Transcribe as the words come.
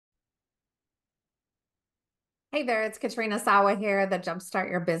Hey there, it's Katrina Sawa here, the Jumpstart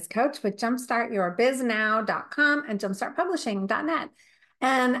Your Biz Coach with jumpstartyourbiznaw.com and jumpstartpublishing.net.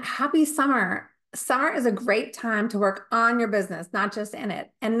 And happy summer. Summer is a great time to work on your business, not just in it,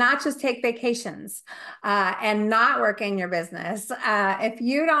 and not just take vacations and not work in your business. If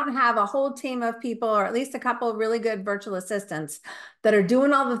you don't have a whole team of people, or at least a couple of really good virtual assistants that are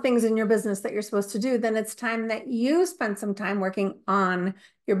doing all the things in your business that you're supposed to do, then it's time that you spend some time working on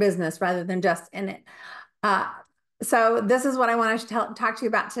your business rather than just in it. Uh, so this is what I want to talk to you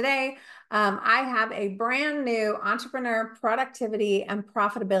about today. I have a brand new entrepreneur productivity and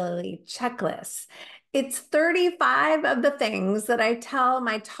profitability checklist. It's 35 of the things that I tell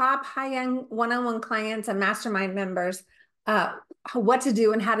my top high-end one-on-one clients and mastermind members what to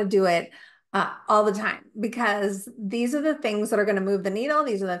do and how to do it all the time, because these are the things that are going to move the needle.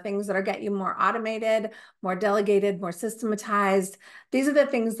 These are the things that are get you more automated, more delegated, more systematized. These are the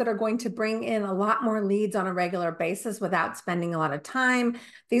things that are going to bring in a lot more leads on a regular basis without spending a lot of time.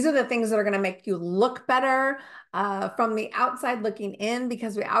 These are the things that are going to make you look better from the outside looking in,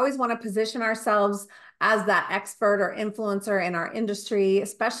 because we always want to position ourselves as that expert or influencer in our industry,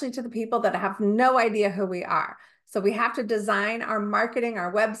 especially to the people that have no idea who we are. So we have to design our marketing,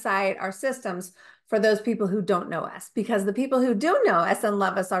 our website, our systems for those people who don't know us, because the people who do know us and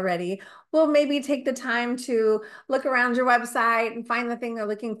love us already will maybe take the time to look around your website and find the thing they're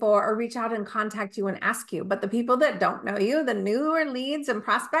looking for, or reach out and contact you and ask you. But the people that don't know you, the newer leads and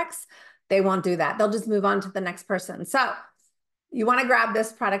prospects, they won't do that. They'll just move on to the next person. So you want to grab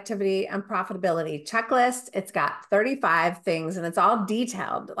this productivity and profitability checklist. It's got 35 things and it's all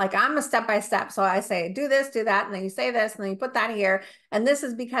detailed. Like, I'm a step-by-step. So I say, do this, do that. And then you say this, and then you put that here. And this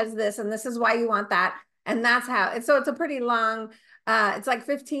is because this, and this is why you want that. And that's how so it's a pretty long, it's like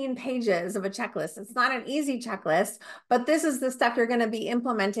 15 pages of a checklist. It's not an easy checklist, but this is the stuff you're going to be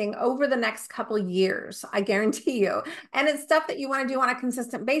implementing over the next couple of years, I guarantee you. And it's stuff that you want to do on a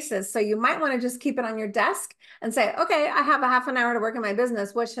consistent basis. So you might want to just keep it on your desk and say, okay, I have a half an hour to work in my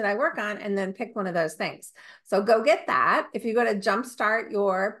business. What should I work on? And then pick one of those things. So go get that. If you go to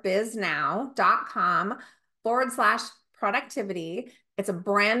jumpstartyourbiznaw.com/productivity, it's a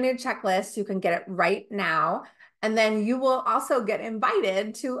brand new checklist. You can get it right now. And then you will also get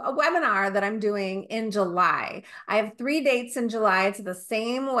invited to a webinar that I'm doing in July. I have 3 dates in July. It's the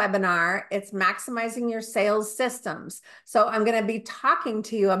same webinar. It's maximizing your sales systems. So I'm going to be talking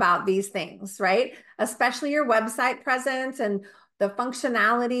to you about these things, right? Especially your website presence and the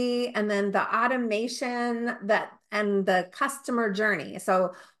functionality, and then the automation and the customer journey.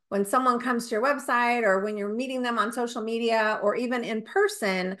 So when someone comes to your website, or when you're meeting them on social media, or even in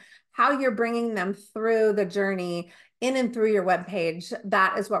person, how you're bringing them through the journey in and through your webpage.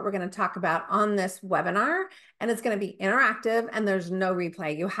 That is what we're going to talk about on this webinar. And it's going to be interactive, and there's no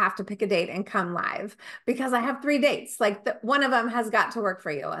replay. You have to pick a date and come live, because I have 3 dates. Like, one of them has got to work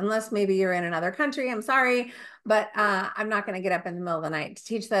for you, unless maybe you're in another country. I'm sorry, but I'm not going to get up in the middle of the night to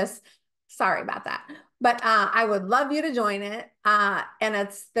teach this. Sorry about that. But I would love you to join it. And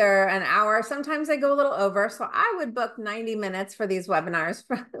they're an hour. Sometimes they go a little over. So I would book 90 minutes for these webinars,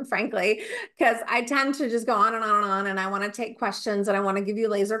 frankly, because I tend to just go on and on and on. And I want to take questions, and I want to give you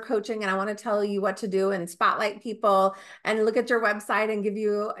laser coaching, and I want to tell you what to do and spotlight people and look at your website and give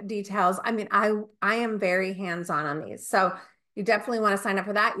you details. I mean, I am very hands-on on these. So you definitely want to sign up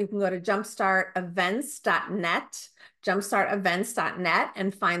for that. You can go to jumpstartevents.net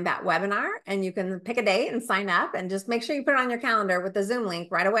and find that webinar, and you can pick a date and sign up, and just make sure you put it on your calendar with the Zoom link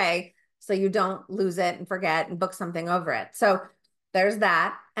right away, so you don't lose it and forget and book something over it. So there's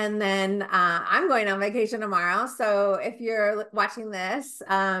that. And then I'm going on vacation tomorrow. So if you're watching this,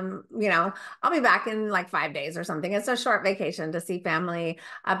 I'll be back in like 5 days or something. It's a short vacation to see family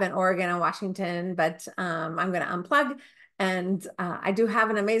up in Oregon and Washington, but I'm going to unplug. And I do have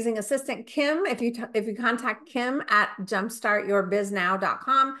an amazing assistant, Kim. If you contact Kim at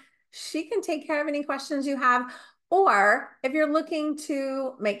jumpstartyourbiznaw.com, she can take care of any questions you have. Or if you're looking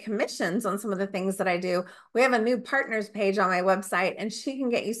to make commissions on some of the things that I do, we have a new partners page on my website, and she can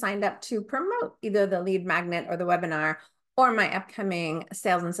get you signed up to promote either the lead magnet or the webinar or my upcoming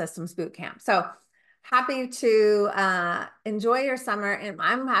sales and systems bootcamp. So happy to enjoy your summer, and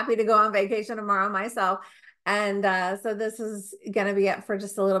I'm happy to go on vacation tomorrow myself. And so this is going to be it for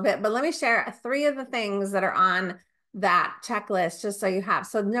just a little bit, but let me share 3 of the things that are on that checklist, just so you have.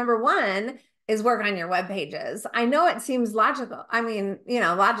 So number 1 is work on your web pages. I know it seems logical. I mean,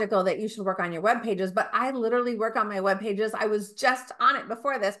 logical that you should work on your web pages, but I literally work on my web pages. I was just on it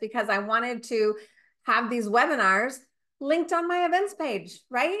before this because I wanted to have these webinars linked on my events page,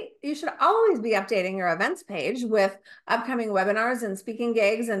 right? You should always be updating your events page with upcoming webinars and speaking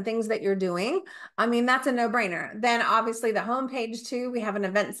gigs and things that you're doing. I mean, that's a no-brainer. Then obviously the homepage too, we have an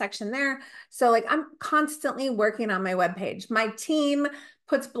event section there. So like I'm constantly working on my webpage. My team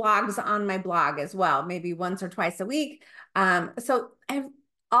puts blogs on my blog as well, maybe once or twice a week.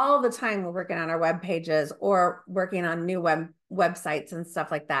 All the time we're working on our web pages or working on new websites and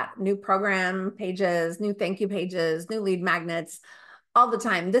stuff like that. New program pages, new thank you pages, new lead magnets, all the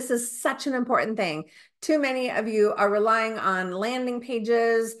time. This is such an important thing. Too many of you are relying on landing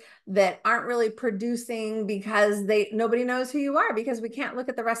pages that aren't really producing because nobody knows who you are, because we can't look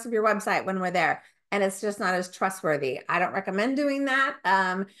at the rest of your website when we're there. And it's just not as trustworthy. I don't recommend doing that.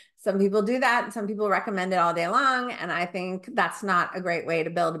 Some people do that, and some people recommend it all day long. And I think that's not a great way to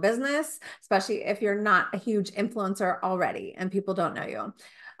build a business, especially if you're not a huge influencer already and people don't know you.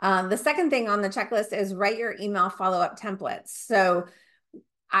 The second thing on the checklist is write your email follow-up templates. So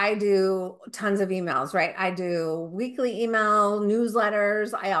I do tons of emails, right? I do weekly email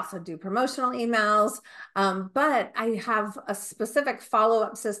newsletters. I also do promotional emails, but I have a specific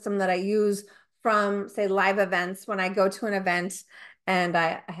follow-up system that I use from, say, live events. When I go to an event, and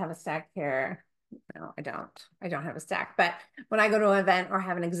I have a stack here. No, I don't. I don't have a stack. But when I go to an event or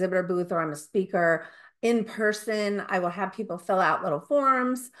have an exhibitor booth or I'm a speaker in person, I will have people fill out little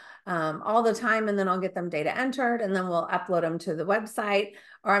forms all the time, and then I'll get them data entered, and then we'll upload them to the website,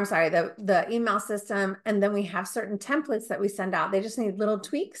 or I'm sorry, the email system. And then we have certain templates that we send out. They just need little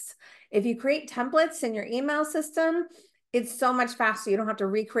tweaks. If you create templates in your email system, it's so much faster. You don't have to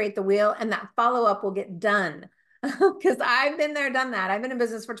recreate the wheel, and that follow-up will get done. Because I've been there, done that. I've been in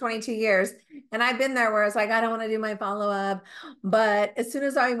business for 22 years, and I've been there where it's like, I don't want to do my follow-up. But as soon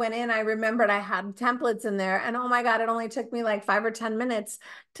as I went in, I remembered I had templates in there, and oh my God, it only took me like 5 or 10 minutes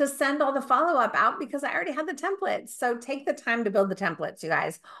to send all the follow-up out because I already had the templates. So take the time to build the templates, you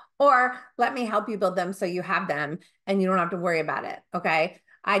guys, or let me help you build them so you have them and you don't have to worry about it. Okay.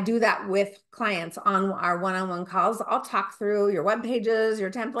 I do that with clients on our one-on-one calls. I'll talk through your web pages,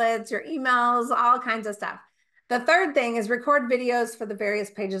 your templates, your emails, all kinds of stuff. The third thing is record videos for the various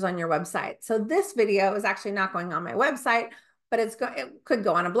pages on your website. So this video is actually not going on my website, but it could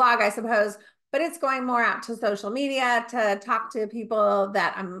go on a blog, I suppose, but it's going more out to social media to talk to people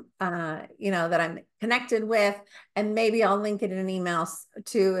that I'm, that I'm connected with, and maybe I'll link it in an email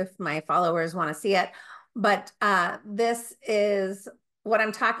too if my followers want to see it. But this is what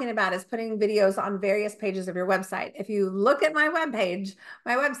I'm talking about, is putting videos on various pages of your website. If you look at my webpage,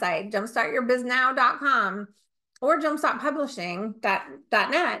 my website, jumpstartyourbiznow.com, or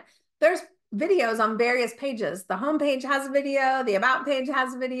jumpstartpublishing.net, there's videos on various pages. The homepage has a video, the about page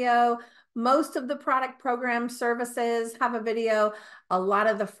has a video, most of the product program services have a video, a lot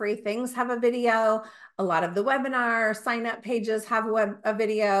of the free things have a video, a lot of the webinar sign up pages have a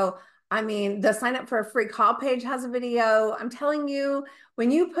video. I mean, the sign up for a free call page has a video. I'm telling you, when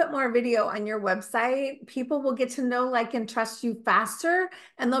you put more video on your website, people will get to know, like, and trust you faster,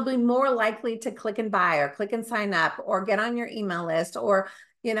 and they'll be more likely to click and buy or click and sign up or get on your email list or,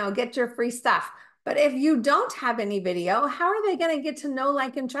 get your free stuff. But if you don't have any video, how are they going to get to know,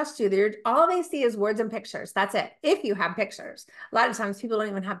 like, and trust you? All they see is words and pictures. That's it. If you have pictures, a lot of times people don't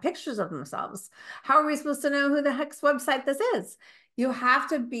even have pictures of themselves. How are we supposed to know who the heck's website this is? You have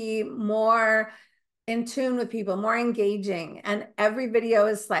to be more in tune with people, more engaging, and every video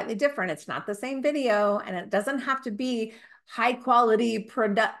is slightly different. It's not the same video, and it doesn't have to be high quality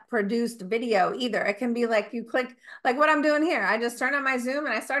produced video either. It can be like you click, like what I'm doing here. I just turn on my Zoom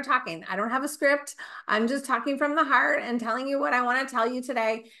and I start talking. I don't have a script. I'm just talking from the heart and telling you what I want to tell you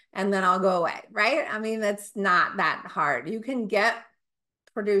today, and then I'll go away, right? I mean, that's not that hard. You can get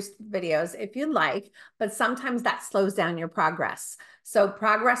produced videos if you'd like, but sometimes that slows down your progress. So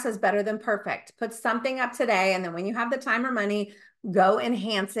progress is better than perfect. Put something up today, and then when you have the time or money, go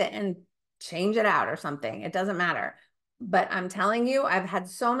enhance it and change it out or something. It doesn't matter. But I'm telling you, I've had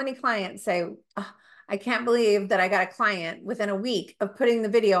so many clients say, oh, I can't believe that I got a client within a week of putting the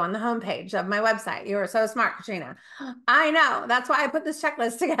video on the homepage of my website. You are so smart, Katrina. I know. That's why I put this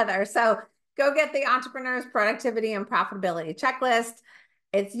checklist together. So go get the Entrepreneur's Productivity and Profitability Checklist.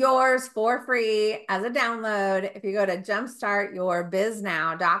 It's yours for free as a download if you go to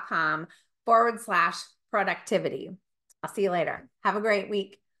jumpstartyourbiznow.com/productivity. I'll see you later. Have a great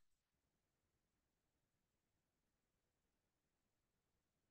week.